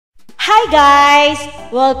Hi guys!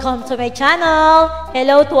 Welcome to my channel!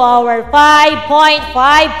 Hello to our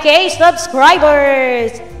 5.5k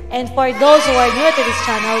subscribers! And for those who are new to this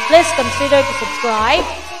channel, please consider to subscribe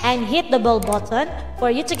and hit the bell button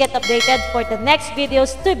for you to get updated for the next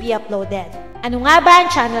videos to be uploaded. Ano nga ba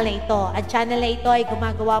ang channel na ito? Ang channel na ito ay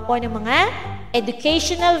gumagawa po ng mga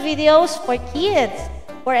educational videos for kids,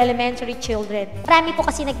 for elementary children. Marami po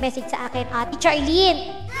kasi nag-message sa akin, Teacher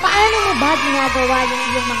Arlene, paano mo ba ginagawa yung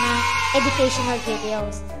iyong mga educational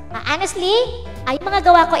videos? Honestly, yung mga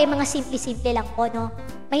gawa ko ay mga simple-simple lang po, no?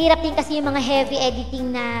 Mahirap din kasi yung mga heavy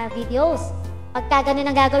editing na videos. Pagka ganun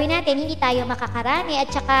ang gagawin natin, hindi tayo makakarami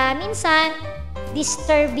at saka minsan,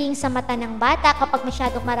 disturbing sa mata ng bata kapag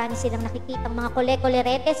masyadong marami silang nakikitang mga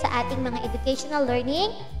kole-kolerete sa ating mga educational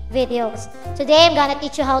learning videos. Today, I'm gonna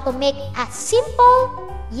teach you how to make a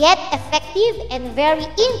simple yet effective and very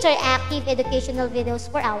interactive educational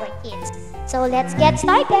videos for our kids. So let's get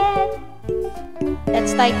started!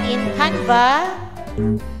 Let's type in canva.com.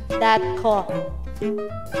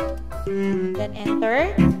 Then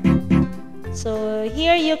enter. So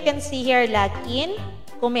here you can see here login.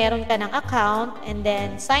 Kung meron ka ng account, and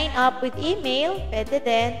then sign up with email, pwede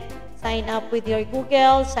din. Sign up with your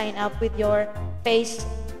Google, sign up with your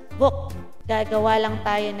Facebook. Gagawa lang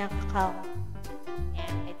tayo ng account.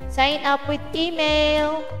 And sign up with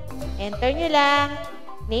email. Enter nyo lang.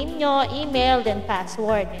 Name nyo, email, then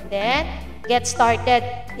password. And then, get started.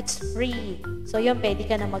 It's free. So yun, pwede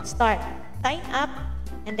ka na mag-start. Sign up.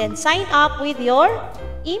 And then, sign up with your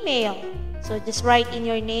email. So, just write in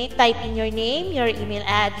your name, type in your name, your email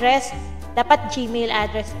address. Dapat Gmail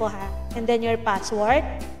address po ha. And then your password.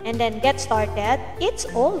 And then get started. It's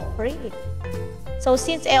all free. So,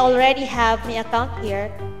 since I already have my account here,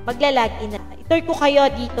 magla-login na. Itour ko kayo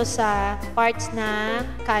dito sa parts ng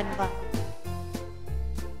Canva.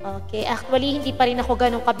 Okay, actually, hindi pa rin ako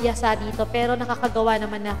ganun kabiyasa dito, pero nakakagawa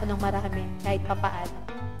naman ako ng marami, kahit papaano.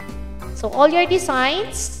 So, all your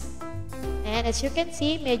designs. And as you can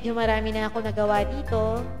see, medyo marami na ako nagawa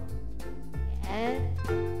dito. Ayan.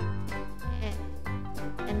 Ayan.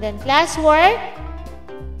 And then classwork.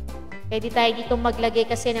 Pwede tayo dito maglagay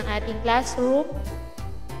kasi ng ating classroom.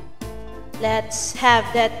 Let's have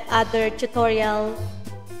that other tutorial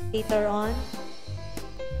later on.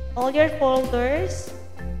 All your folders.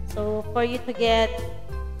 So for you to get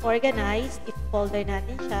organized, i-folder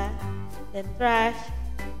natin siya. Then trash.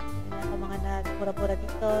 Ayan ako mga nabura-bura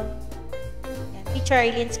dito. Ayan, Teacher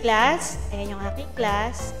Arlene's class. Ayan yung aking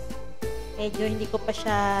class. Medyo hindi ko pa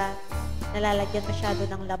siya nalalagyan masyado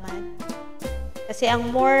ng laman. Kasi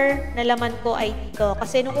ang more na laman ko ay dito.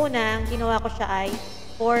 Kasi nung una, ginawa ko siya ay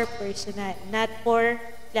for personal, not for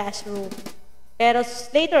classroom. Pero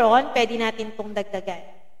later on, pwede natin itong dagdagan.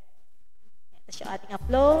 Ayan, tapos yung ating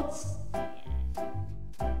uploads. Ayan.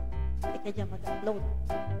 Teka dyan mag-upload.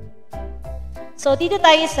 So, dito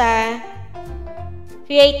tayo sa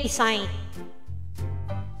create design.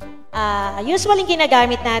 Usually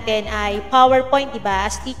ginagamit natin ay PowerPoint, diba?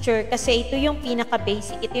 As teacher, kasi ito yung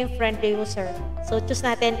pinaka-basic. Ito yung friendly user. So, choose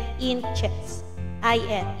natin inches.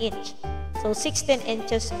 inch. So, 16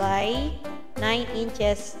 inches by 9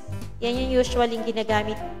 inches. Yan yung usually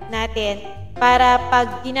ginagamit natin para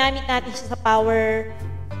pag ginamit natin siya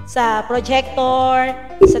sa projector,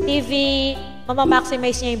 sa TV,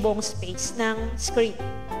 mamamaximize niya yung buong space ng screen.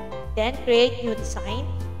 Then, create new design.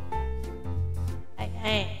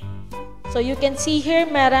 Ayan. So, you can see here,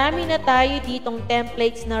 marami na tayo ditong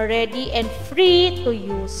templates na ready and free to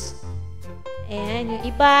use. Ayan. Yung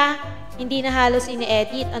iba, hindi na halos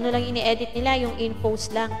ini-edit. Ano lang ini-edit nila? Yung infos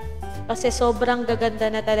lang. Kasi sobrang gaganda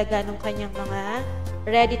na talaga ng kanyang mga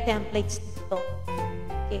ready templates dito.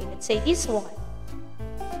 Okay, let's say this one.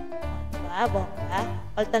 Diba? Bongga.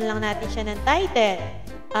 Paltan lang natin siya ng title.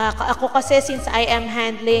 Ako kasi, since I am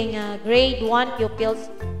handling grade 1 pupils,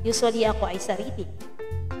 usually ako ay sa reading.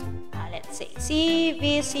 Let's say,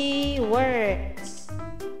 CBC words.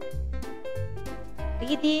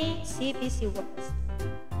 Reading, CBC words.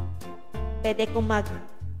 Pwede kong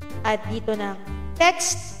mag-add dito ng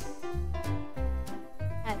text.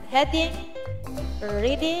 Add heading.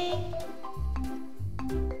 Reading.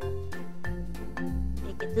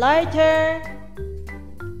 Make it larger.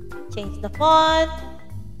 Change the font.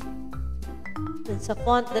 Dun sa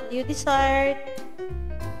font that you desired.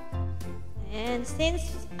 And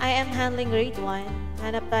since I am handling grade 1,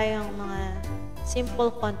 hanap tayong mga simple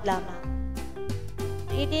font lamang.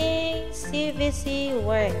 Reading, CVC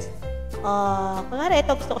words. Kunwari,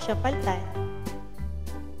 ito gusto ko siya palitan.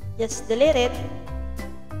 Just delete it.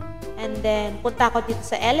 And then, punta ako dito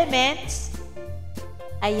sa elements.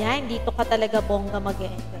 Ayan, dito ka talaga bongga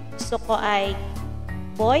mag-enter. Gusto ko ay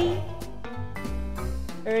boy,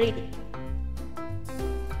 reading.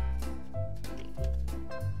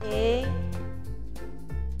 Okay.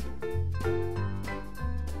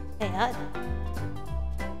 Ayan.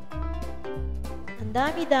 Ang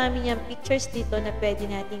dami-dami niyang pictures dito na pwede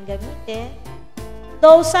natin gamitin.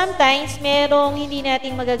 Though sometimes, merong hindi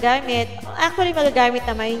natin magagamit. Actually, magagamit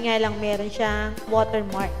naman. Yun nga lang, meron siyang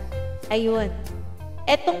watermark. Ayun.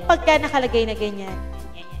 Etong pagka nakalagay na ganyan.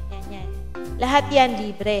 Yan. Lahat yan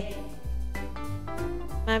libre.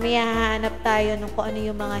 Mamaya hahanap tayo nung kung ano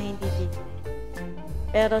yung mga hindi libre.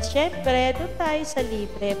 Pero syempre, doon tayo sa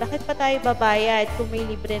libre. Bakit pa tayo babayad kung may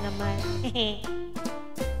libre naman?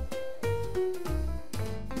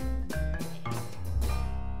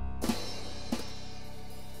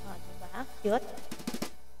 Oh, diba? Cute.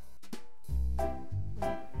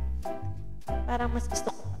 Parang mas gusto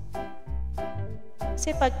ko.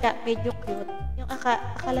 Kasi pagka medyo cute, yung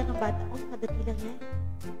akala ng bata, oh, madali lang yan.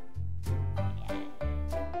 Ayan.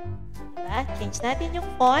 Diba? Change natin yung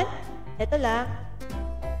font. Ito lang.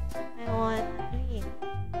 I want green.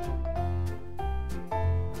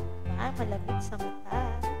 Diba? Malamig sa mata.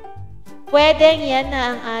 Pwedeng yan na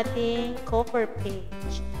ang ating cover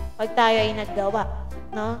page. Pag tayo ay naggawa,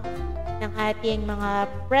 no? Ng ating mga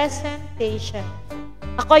presentation.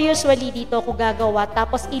 Ako usually dito ako gagawa,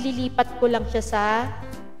 tapos ililipat ko lang siya sa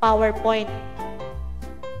PowerPoint.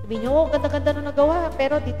 Sabihin nyo, oh, ganda-ganda na nagawa,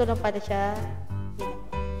 pero dito lang pala siya.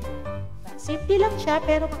 Simple lang siya,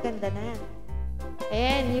 pero maganda na.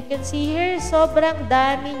 And you can see here, sobrang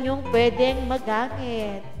dami nyong pwedeng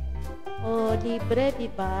magamit. Oh, libre,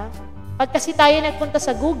 diba? Pag kasi tayo nagpunta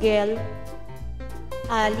sa Google,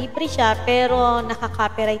 libre siya, pero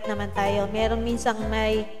nakaka-copyright naman tayo. Meron minsang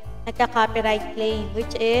may nagka-copyright claim,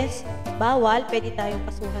 which is bawal, pwede tayong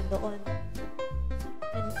kasuhan doon.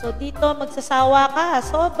 And so, dito, magsasawa ka.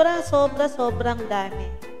 Sobrang dami.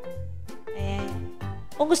 Ayan.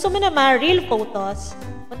 Kung gusto mo naman, real photos,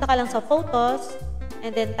 punta ka lang sa photos,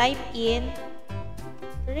 and then type in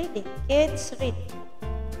reading. Kids reading.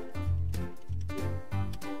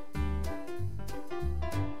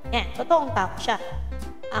 Ayan, totoong tao siya.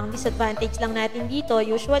 Ang disadvantage lang natin dito,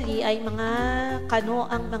 usually, ay mga kano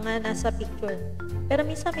ang mga nasa picture. Pero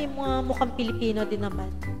minsan may mga mukhang Pilipino din naman.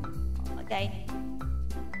 Gaya nito.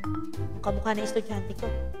 Kamukha na estudyante ko.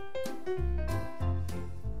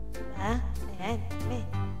 Diba? Ayan.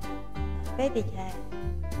 Pwede dyan.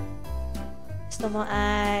 Gusto mo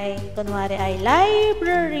ay, kunwari ay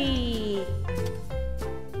library.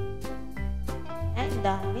 Ayan,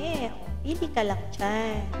 dami. Pili ka lang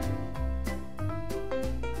dyan.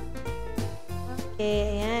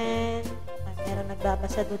 Okay, ayan. Meron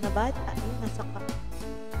nagbabasa doon na bata. Ayun, nasa ka.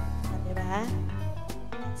 Diba?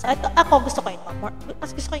 So, ito, ako gusto ko ito.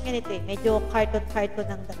 Mas gusto ko yung ganito eh. Medyo cartoon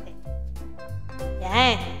ang dating.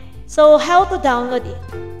 Yan. So, how to download it?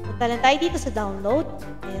 Punta lang tayo dito sa download.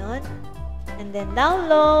 Ayun. And then,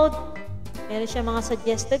 download. Meron siya mga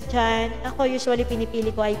suggested dyan. Ako, usually,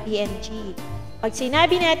 pinipili ko ay PNG. Pag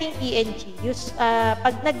sinabi natin PNG,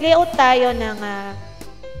 pag nag-layout tayo ng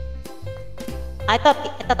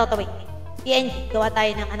wait. PNG. Gawa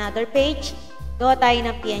tayo ng another page. Gawa tayo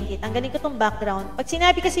ng PNG. Tanggalin ko itong background. Pag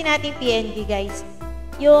sinabi kasi natin PNG, guys,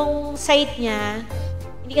 yung side niya,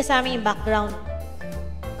 hindi kasama yung background.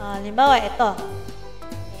 Halimbawa, ito.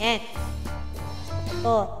 Ayan.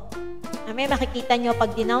 Ito. May makikita nyo,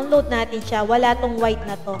 pag dinownload natin siya, wala tong white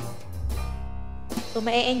na to. So,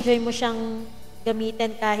 ma-enjoy mo siyang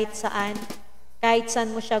gamitin kahit saan. Kahit saan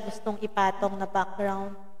mo siya gustong ipatong na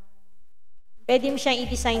background. Pwede mo siyang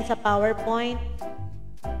i-design sa PowerPoint.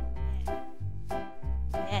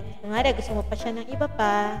 Ayan. Kunwari, gusto mo pa siya ng iba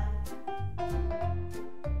pa.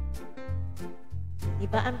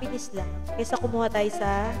 Diba? Ang bilis lang. Kaysa kumuha tayo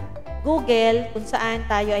sa Google, kung saan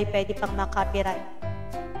tayo ay pwede pang makopyright.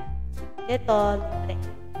 Ito, libre.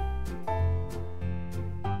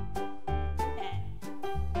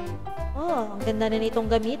 Oh, ang ganda na nitong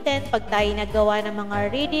gamitin pag tayo naggawa ng mga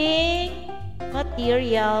reading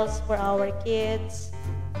materials for our kids.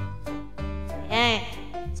 Ayan.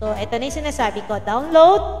 So, ito na yung sinasabi ko.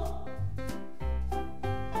 Download.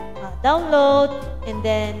 Download. And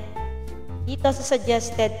then, dito sa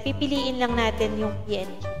suggested, pipiliin lang natin yung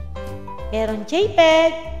PNG. Meron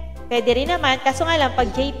JPEG. Pwede rin naman. Kaso nga lang, pag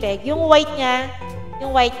JPEG, yung white niya,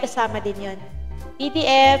 yung white kasama din yun.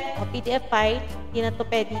 PDF o PDF file. Hindi na ito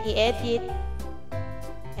pwede i-edit.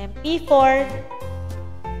 MP4.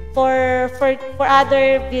 For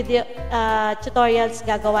other video tutorials,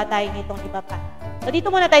 gagawa tayo nitong iba pa. So,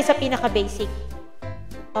 dito muna tayo sa pinaka-basic.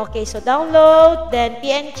 Okay, so download, then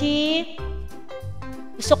PNG.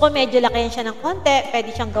 Gusto ko medyo lakihan siya ng konti, pwede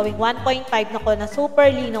siyang gawing 1.5 na ko na super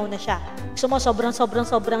linaw na siya. Gusto mo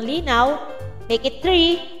sobrang linaw, make it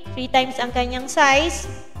 3 times ang kanyang size,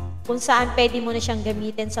 kung saan pwede mo na siyang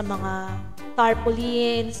gamitin sa mga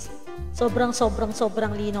tarpaulins, sobrang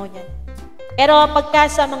linaw niyan. Pero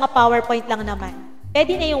pagka sa mga PowerPoint lang naman,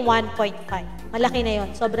 pwede na yung 1.5. Malaki na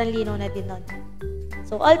yon, sobrang linaw na din nun.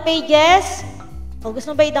 So, all pages. O,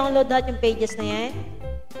 gusto mo ba i-download lahat yung pages na yan?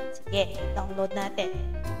 Sige, download natin.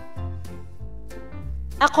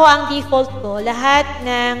 Ako, ang default ko, lahat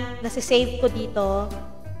ng nasisave ko dito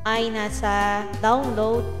ay nasa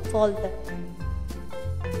download folder.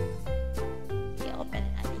 Okay, open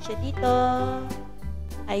natin siya dito.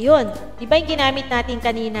 Ayun. Di ba yung ginamit natin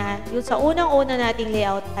kanina, yung sa unang-una nating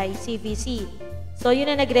layout ay CVC. So, yun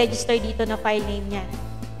na nag-register dito na file name niya.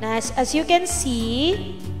 Na as you can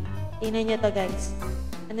see, tingnan nyo to guys.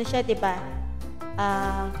 Ano siya, di ba?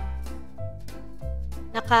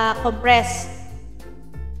 Naka-compress.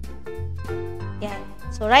 Yan.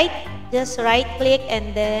 So, just right-click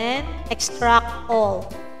and then extract all.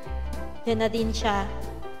 Diyan na din siya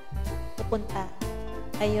pupunta.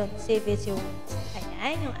 Ayun, save as you want.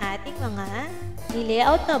 Ayan, yung ating mga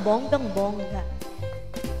nilayout na bonggang-bongga.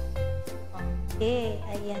 Okay,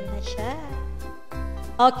 ayan na siya.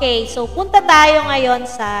 Okay, so punta tayo ngayon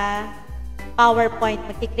sa PowerPoint.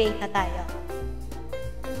 Mag-create na tayo.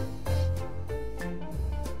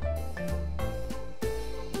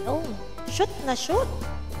 Oh, shoot na shoot.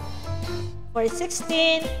 For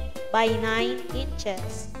 16 by 9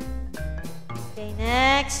 inches. Okay,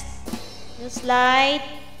 next. New slide.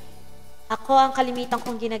 Ako, ang kalimitan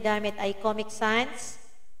kong ginagamit ay Comic Sans.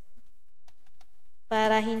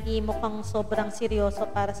 Para hindi mukhang sobrang seryoso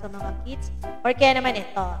para sa mga kids. Or kaya naman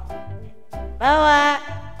ito. Bawa,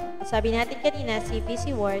 sabi natin kanina,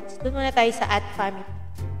 CPC words, doon muna tayo sa Add Family.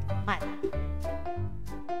 Math.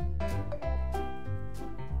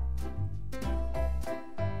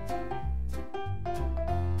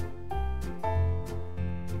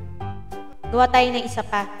 Gawa tayo ng isa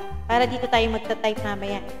pa. Para dito tayo magta-type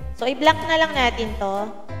mamaya. So, i-blank na lang natin to.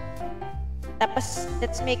 Tapos,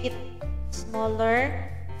 let's make it smaller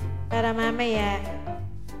para mamaya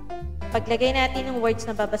paglagay natin ng words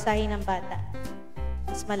na babasahin ng bata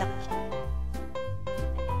mas malaki siya.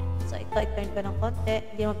 So ito, i-turn ko ng konti.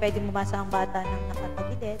 Hindi mo pwede mabasa ang bata ng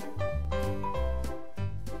nakatagilid.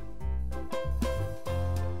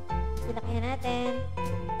 Silakihan natin.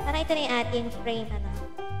 Para ito na yung ating frame.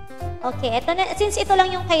 Okay, ito na, since ito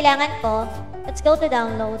lang yung kailangan ko, let's go to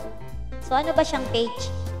download. So ano ba siyang page?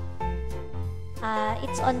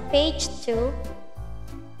 It's on page 2.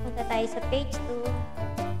 Punta tayo sa page 2.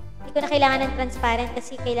 Hindi ko na kailangan ng transparent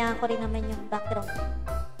kasi kailangan ko rin naman yung background.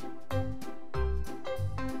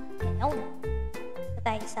 Ayun. Punta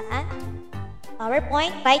tayo saan?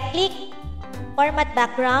 PowerPoint. Right-click. Format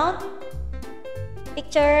background.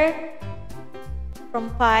 Picture. From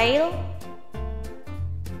file.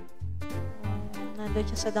 Nandun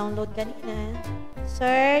siya sa download kanina.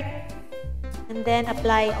 Insert. And then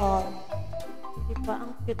apply all. Diba?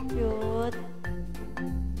 Ang cute-cute.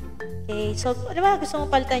 Okay. So, ano ba? Gusto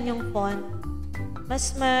mo palitan yung font?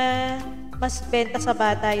 Mas benta sa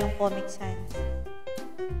bata yung Comic Sans.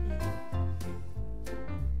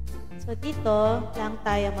 So, dito lang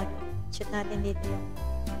tayo mag-shoot natin dito yung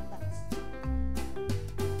box.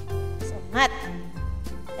 So, math.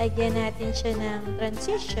 Lagyan natin siya ng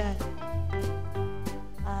transition.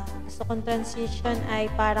 Gusto kong transition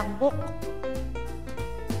ay parang book.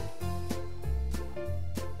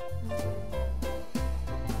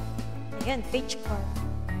 Ayan, page 4.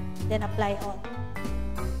 Then, apply all.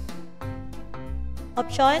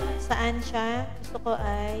 Option, saan siya? Gusto ko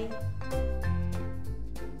ay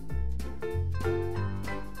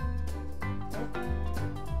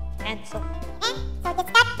and so just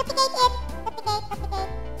duplicate it. Duplicate.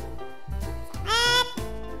 Add,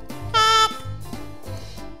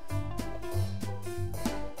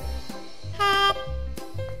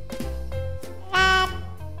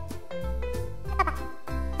 cut, cut,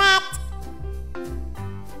 cut, bat.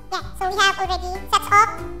 Yeah, so we have already set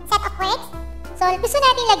of words. So, gusto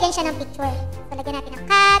natin lagyan siya ng picture. So, lagyan natin ng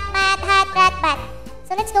cat, mat, hat, rat, bat.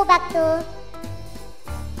 So, let's go back to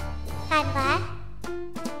Canva.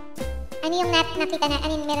 Ano yung nakita na,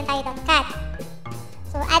 ano yung meron tayo doon? Cat.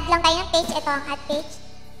 So, add lang tayo ng page. Ito ang add page.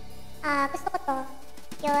 Gusto ko to.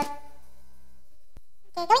 Cute.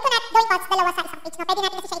 Okay, gawin ko dalawa sa isang page. No? Pwede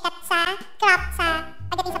natin kasi siya ikat sa crop sa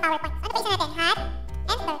pagdating sa PowerPoint. Ano pa isa natin? Hat.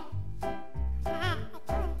 Enter.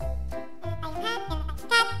 Meron tayong hat. Meron tayong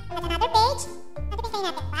cat. Add another page. Another page tayo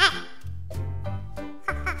natin. Bat.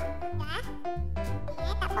 Ha. Diba?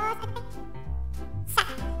 Okay, tapos, ano tayo? Sa.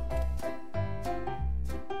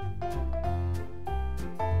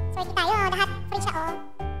 din siya, oh.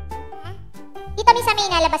 Dito minsan may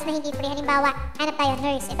inalabas na hindi free. Halimbawa, hanap tayo,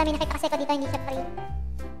 nurse. Ito may nakita kasi ko dito, hindi siya free.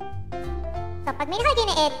 So, pag may nakalagay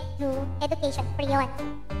na education, free yun.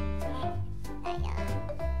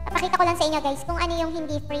 Papakita ko lang sa inyo, guys, kung ano yung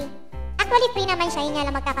hindi free. Actually, free naman siya. Yun nga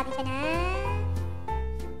lang magkakaroon siya na...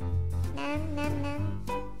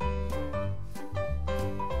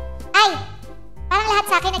 Ay! Parang lahat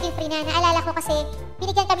sa akin naging free na. Naalala ko kasi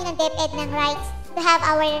binigyan kami ng DepEd ng rights to have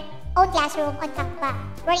our own classroom on Canva.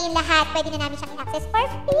 Wherein lahat pwede na namin siyang i-access for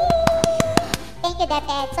free! Thank you,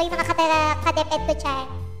 DepEd. So, yung mga ka-DepEd ko dyan,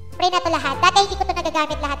 free na to lahat. Dati hindi ko to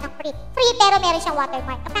nagagamit lahat ng free. Free pero meron siyang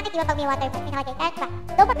watermark. Ang pangit, di ba pag may watermark, may nakalagay Canva.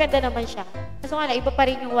 Maganda naman siya. Kaso nga lang, iba pa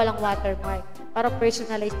rin yung walang watermark. Para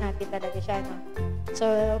personalize natin talaga siya, no? So,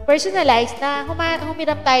 personalize na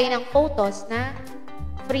humiram tayo ng photos na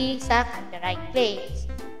free sa copyright claims.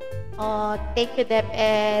 Thank you,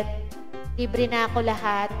 DepEd. Libre na ako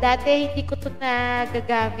lahat. Dati, hindi ko ito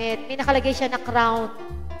nagagamit. May nakalagay siya na crown.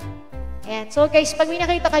 Ayan. So, guys, pag may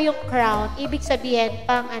nakita kayong crown, ibig sabihin,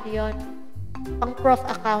 pang prof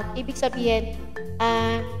account, ibig sabihin,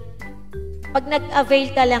 pag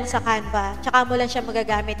nag-avail ka lang sa Canva, tsaka mo lang siya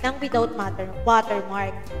magagamit ng without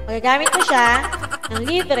watermark. Magagamit mo siya ng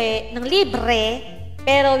libre,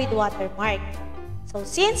 pero with watermark. So,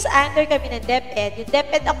 since under kami ng DepEd, yung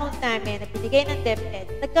DepEd account namin na binigay ng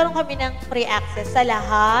DepEd, nagkaroon kami ng free access sa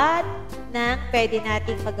lahat ng pwede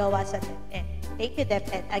nating magawa sa DepEd. Thank you,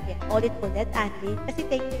 DepEd. Again, ulit-ulit, Arlene, kasi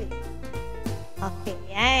thank you. Okay,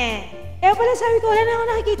 yan. Kaya pala sabi ko, wala na ako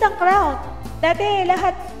nakikita ang crown. Dati,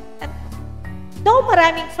 lahat, though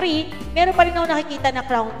maraming free, meron pa rin ako nakikita na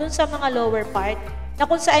crown dun sa mga lower part, na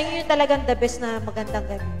kung saan yun talagang the best na magandang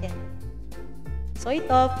gamitin. So,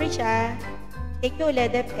 ito, free siya. Thank you ulit,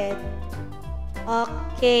 DepEd.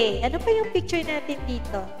 Okay. Ano pa yung picture natin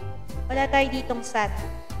dito? Wala tayo ditong sat.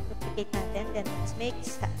 Duplicate natin. Then, let's make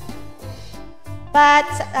sat. But,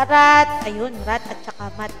 rat. Ayun, rat at saka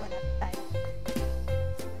mat. Wala tayo.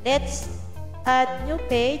 Let's add new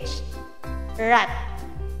page. Rat.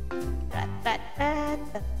 Rat.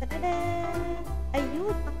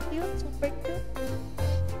 Ayun, ang cute. Super cute.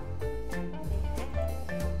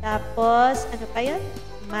 Tapos, ano pa yun?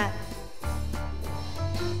 Mat.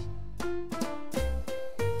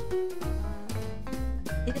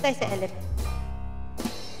 Dito tayo sa element.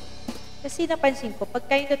 Kasi napansin ko,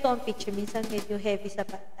 pagka yung totoong picture, minsan medyo heavy sa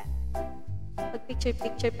bata. Pag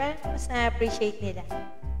picture-picture, parang mas na-appreciate nila.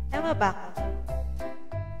 Tama ba ako?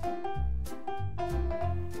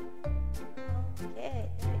 Okay.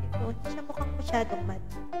 Ito, hindi siya mukhang masyadong mat.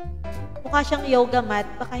 Mukha siyang yoga mat,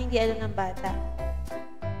 baka hindi alam ng bata.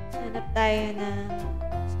 Hanap tayo na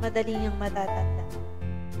mas madali niyang matatanda.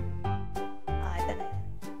 Ito na yan.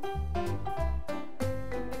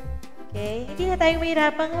 Okay? Hindi na tayo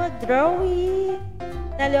mahirapang mag-drawing.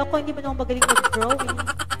 Naloko, hindi mo na akong magaling mag-drawing.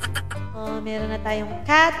 Meron na tayong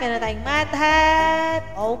cat, meron na tayong mat hat.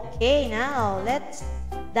 Okay, now, let's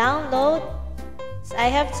download. As I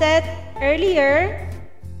have said earlier,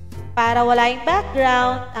 para wala yung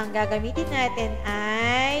background, ang gagamitin natin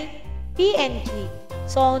ay PNG.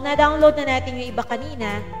 So, na-download na natin yung iba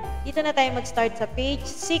kanina. Dito na tayo mag-start sa page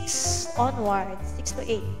 6 onwards, 6 to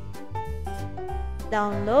 8.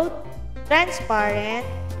 Download. Transparent.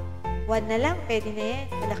 1 na lang, pwede na yan.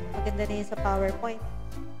 Maganda na yan sa PowerPoint.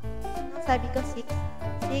 Sabi ko 6,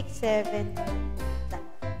 7,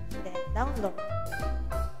 then download.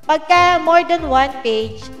 Pagka more than 1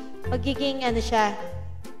 page, magiging ano siya,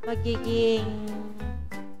 magiging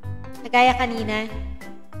kagaya kanina.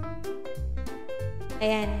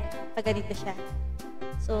 Ayan, pag ganito siya.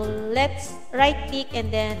 So, let's right-click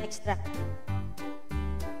and then extract.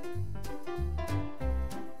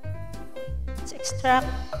 Let's extract.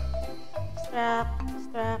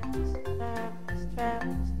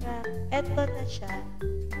 Eto na siya.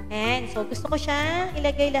 And, so, gusto ko siyang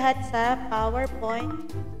ilagay lahat sa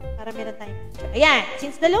PowerPoint para meron tayong picture. Ayan,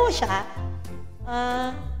 since dalawa siya,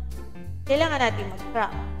 kailangan natin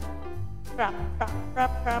mag-crop. Crop.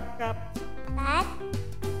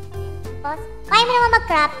 Tapos, kaya mo naman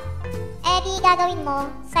mag-crop, di gagawin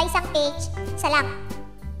mo sa isang page, isa lang.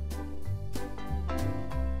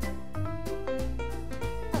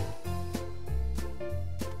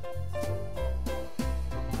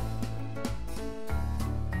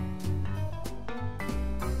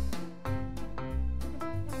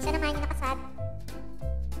 Isa naman yung nakasad.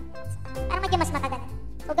 Parang medyo mas matagal.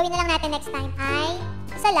 So, gawin na lang natin next time ay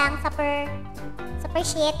isa lang sa per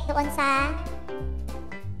sheet doon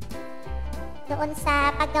sa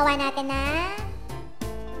paggawa natin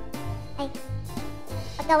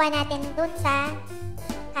doon sa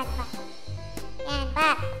Canva. Yan,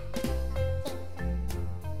 back. Okay.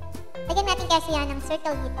 Lagyan natin kasi yan ng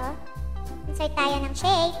circle dito. Insert tayo ng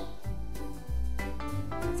shape.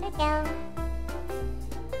 Circle.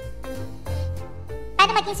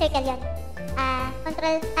 Paano maging circle yun?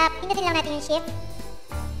 Pinutin lang natin yung shift.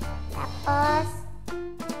 Tapos,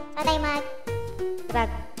 saan tayo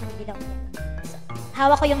Drag ng dilaw niya. So,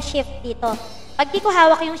 hawak ko yung shift dito. Pag di ko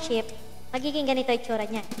hawak yung shift, magiging ganito yung tsura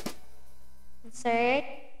niya. Insert.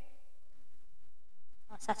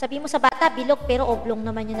 O, sasabihin mo sa bata, bilog, pero oblong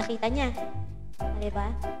naman yung nakita niya. O, diba?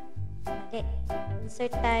 Okay.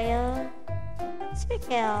 Insert tayo.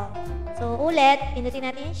 Circle. So, ulit, pinutin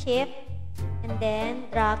natin yung shift. And then,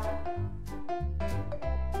 drag.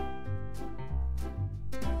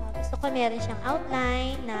 Gusto ko meron siyang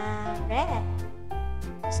outline na red.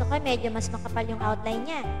 Gusto ko medyo mas makapal yung outline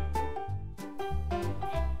niya.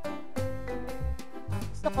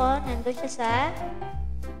 Gusto ko, nandun siya sa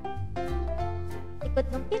likod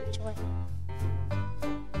ng picture.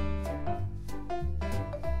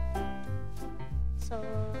 So,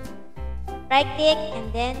 right click and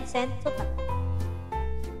then send to back.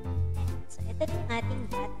 So, ito din yung ating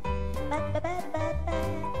bat. Bat.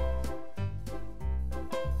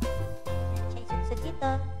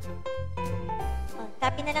 Dito.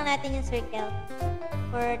 Copy na lang natin yung circle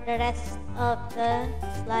for the rest of the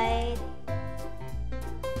slide.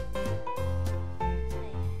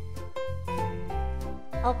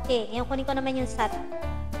 Okay, ngayon kunin ko naman yung SAT.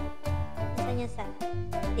 Saan yung SAT?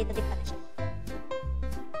 Dito din pala siya.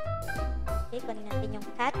 Okay, kunin natin yung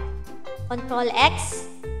cut. Control X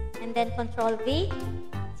and then Control V.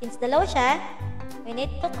 Since dalawa siya, we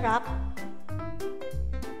need to crop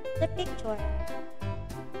the picture.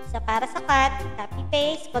 So, para sa cut, copy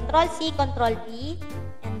paste, Control C, Control V,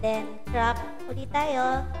 and then crop ulit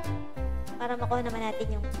tayo para makuha naman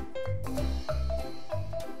natin yung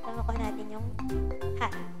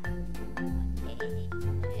cut. Okay.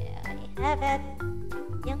 I have it.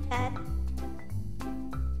 Yung cut.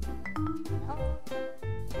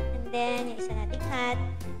 And then, yung isa nating cut.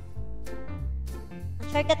 Ang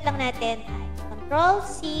shortcut lang natin ay Control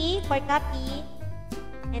C for copy,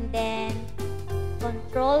 and then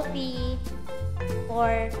Control V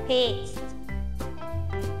for paste.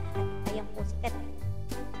 Ayan po sikat.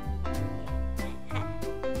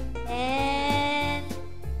 Then,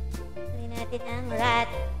 tuloy natin ang rat.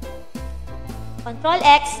 Control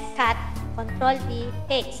X, cut. Control V,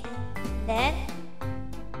 paste. Then,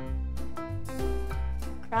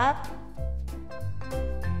 crop.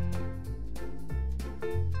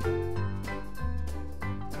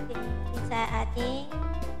 Sa ating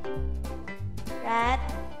rat.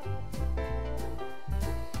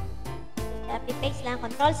 Copy paste lang.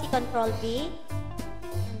 Control C, Control V.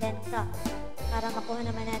 And then crop. Para makuha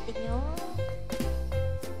naman natin yung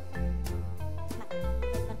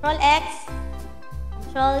Control X.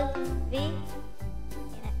 Control V.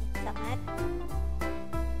 Yan natin sa mat.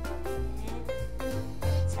 And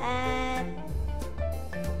sat.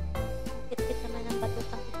 Pit-pit naman ang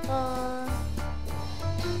batutang ito.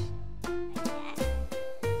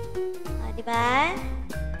 Diba?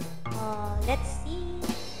 Oh, let's see.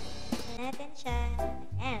 Tignan natin siya.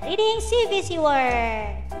 Ayan. Reading CVC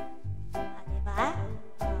word. Diba?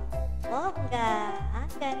 Bongga. Ang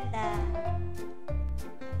ganda.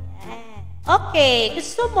 Ayan. Okay.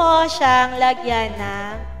 Gusto mo siyang lagyan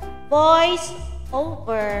ng voice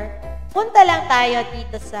over. Punta lang tayo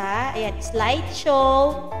dito sa, ayan,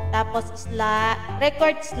 slideshow. Tapos,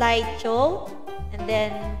 record slideshow. And then,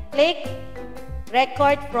 click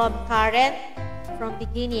record from current, from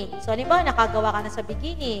beginning. So, halimbawa, nakagawa ka na sa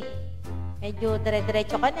beginning. Medyo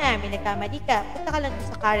dire-diretso ka na, may nagkamali ka. Punta ka lang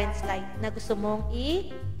sa current slide na gusto mong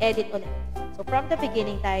i-edit ulit. So, from the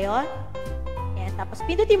beginning tayo. Ayan, tapos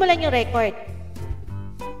pindutin mo lang yung record.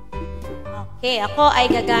 Okay, ako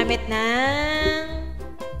ay gagamit ng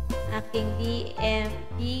aking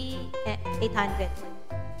VMP 800.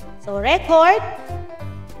 So, record.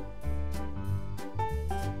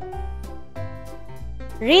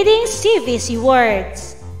 Reading CVC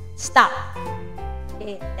words. Stop.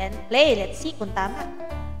 Okay, then play. Let's see kung tama.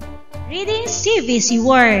 Reading CVC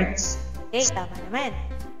words. Okay, tama naman.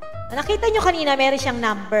 Nakita nyo kanina, meron siyang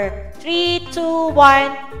number. 3, 2,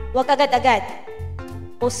 1. Huwag agad-agad.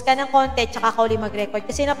 Post ka ng konti, tsaka ka uli mag-record.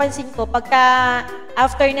 Kasi napansin ko, pagka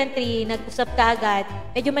after ng 3, nag-usap ka agad,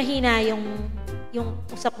 medyo mahina yung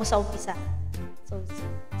usap mo sa umpisa. So,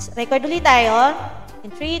 record ulit tayo.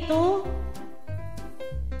 In 3, 2,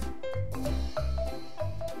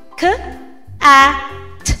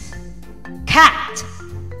 cat.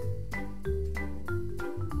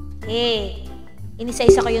 Okay.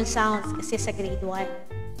 Inisa-isa ko yung sounds kasi sa grade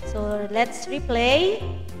 1. So, let's replay.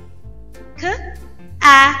 Cat.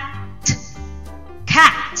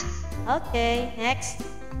 Okay, next.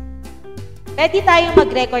 Pwede tayong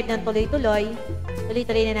mag-record ng tuloy-tuloy.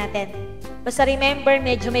 Tuloy-tuloy na natin. Basta remember,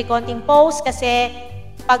 medyo may konting pause kasi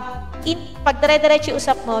pag dire-diretso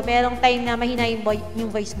usap mo, merong time na mahina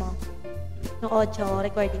yung voice mo. Yung audio,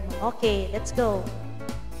 recording mo. Okay, let's go.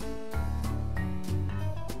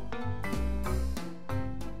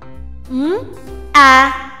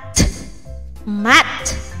 Mat.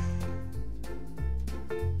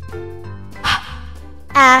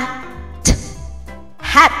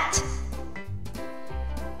 Hat.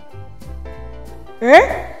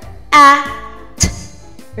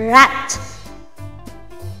 Rat.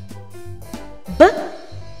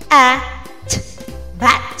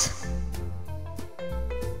 Bat.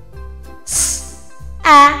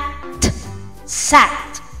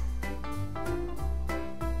 Sat.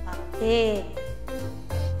 Okay.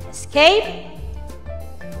 Escape.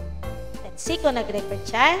 Let's see kung nag-record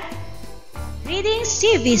siya. Reading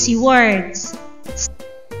CVC words.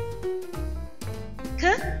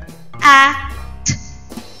 Cat.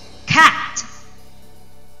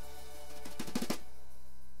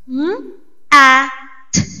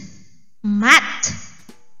 Mat.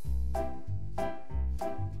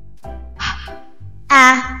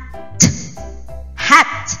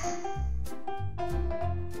 Hat.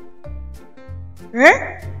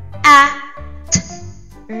 Rat.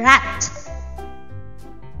 Bat.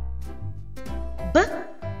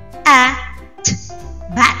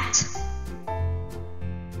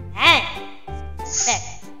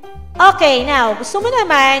 Okay, now, gusto mo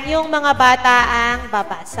naman yung mga bata ang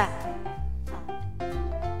babasa.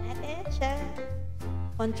 Natin siya.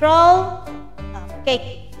 Control.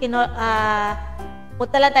 Okay,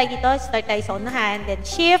 punta lang tayo dito. Start tayo sa unahan. Then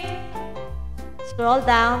shift. Scroll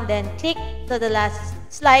down. Then click to the last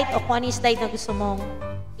slide o kung ano yung slide na gusto mong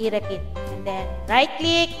i-repeat. And then right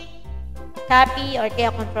click. Copy or kaya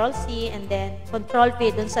Control C. And then Control V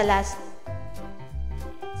dun sa last.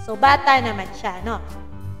 So, bata naman siya, no?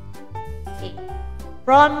 Okay.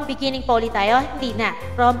 From beginning pa ulit tayo? Hindi na.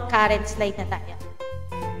 From current slide na tayo.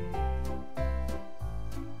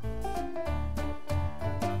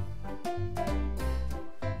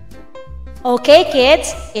 Okay,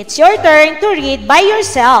 kids. It's your turn to read by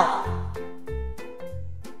yourself.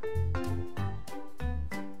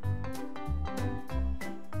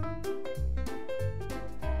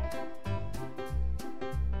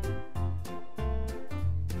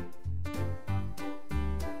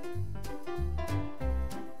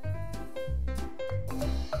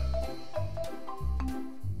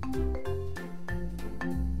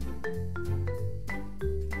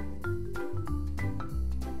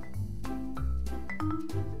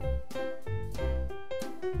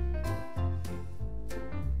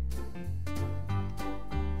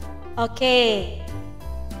 Okay.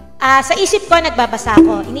 Sa isip ko, nagbabasa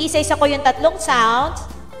ko. Iniisa-isa ko yung tatlong sounds,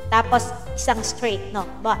 tapos isang straight, no?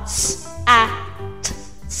 Boss.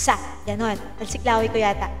 Sa. Ganon. Talsiklawi ko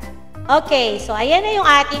yata. Okay. So, ayan na yung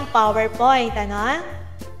ating PowerPoint, ano?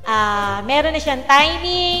 Meron na siyang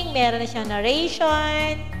timing, meron na siyang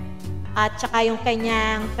narration, at saka yung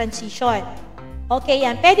kanyang transition. Okay,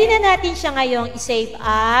 yan. Pwede na natin siya ngayong i-save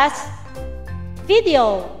as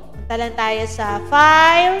video. Punta lang tayo sa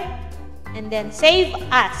File, and then Save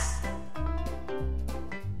As.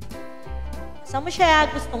 Saan mo siya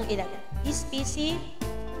gustong ilagay? This PC.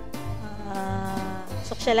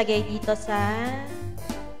 Gusto ko siya lagay dito sa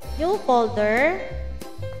new folder.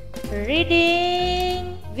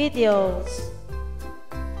 Reading Videos.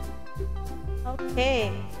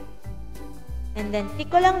 Okay. And then, click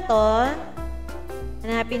ko lang to.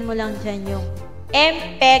 Hanapin mo lang dyan yung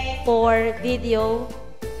MPEG 4 video.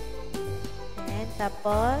 And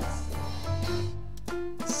tapos,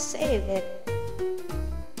 save it.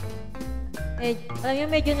 Alam nyo,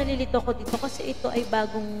 medyo nalilito ko dito kasi ito ay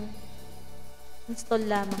bagong install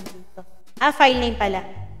lamang dito. File name pala.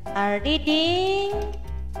 Reading.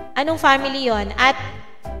 Anong family yon? At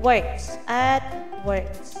Works. At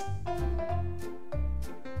Works.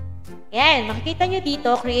 Yan. Makikita nyo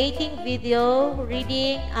dito, creating video,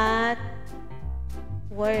 reading at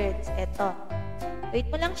words. Ito. Wait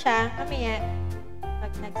mo lang siya. Mamaya,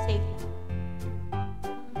 pag nag-save na.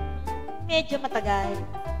 Medyo matagal.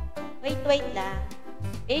 Wait lang.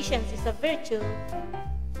 Patience is a virtue.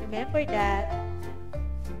 Remember that.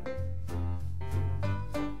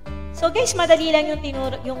 So guys, madali lang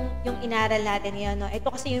yung inaral natin ngayon, no? Ito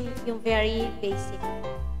kasi yung very basic.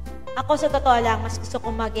 Ako sa totoo lang, mas gusto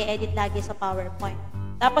kong mag-e-edit lagi sa PowerPoint.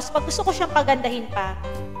 Tapos pag gusto ko siyang pagandahin pa,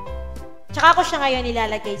 tsaka ko siya ngayon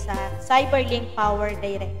ilalagay sa Cyberlink Power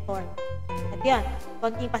Director. At yan.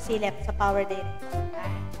 Konting pasilip sa Power Director.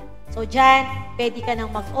 So, dyan, pwede ka nang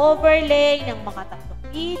mag-overlay ng mga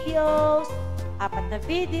 3 videos, 4 na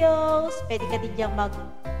videos, pwede ka din dyan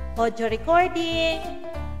mag-audio recording,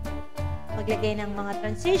 maglagay ng mga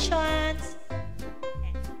transitions.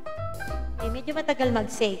 Okay, medyo matagal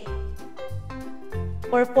mag-save.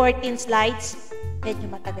 For 14 slides, medyo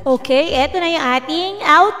matagal. Okay, eto na yung ating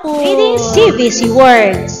output. Reading CVC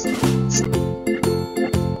words.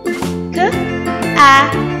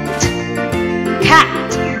 Cat.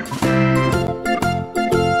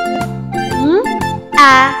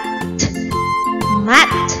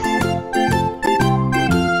 Mat.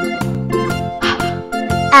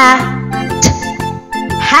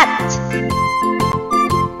 Hat.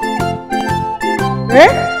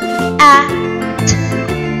 Rat.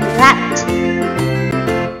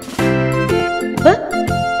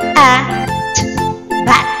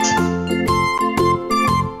 Bat.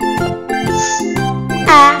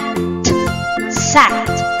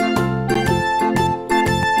 Sat.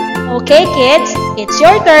 Okay, kids, it's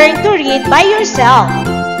your turn to read by yourself.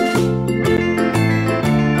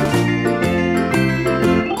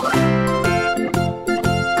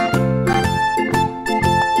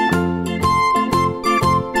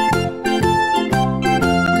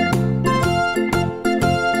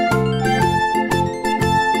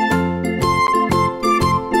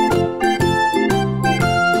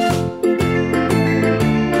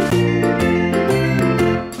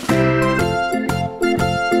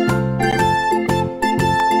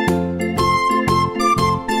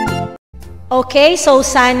 Okay, so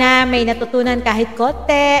sana may natutunan kahit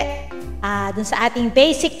konti dun sa ating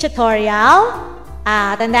basic tutorial.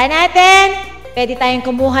 Tandaan natin, pwede tayong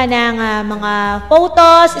kumuha ng mga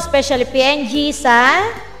photos, especially PNG sa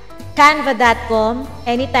canva.com.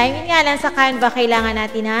 Anytime, yun nga lang sa Canva, kailangan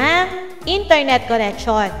natin ng internet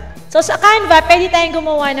connection. So sa Canva, pwede tayong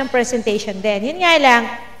gumawa ng presentation din. Yun nga lang,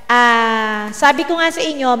 sabi ko nga sa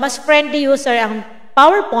inyo, mas friendly user ang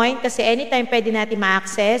PowerPoint kasi anytime pwede natin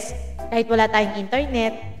ma-access kahit wala tayong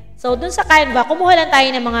internet. So, dun sa Canva, kumuha lang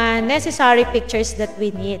tayo ng mga necessary pictures that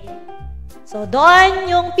we need. So,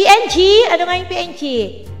 doon yung PNG. Ano nga yung PNG?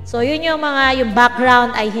 So, yun yung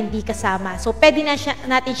background ay hindi kasama. So, pwede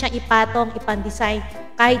natin siyang ipatong, ipan-design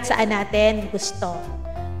kahit saan natin gusto.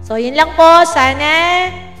 So, yun lang po.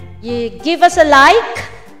 Sana you give us a like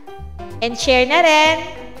and share na rin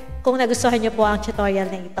kung nagustuhan niyo po ang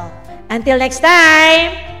tutorial na ito. Until next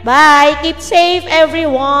time, bye! Keep safe,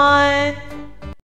 everyone!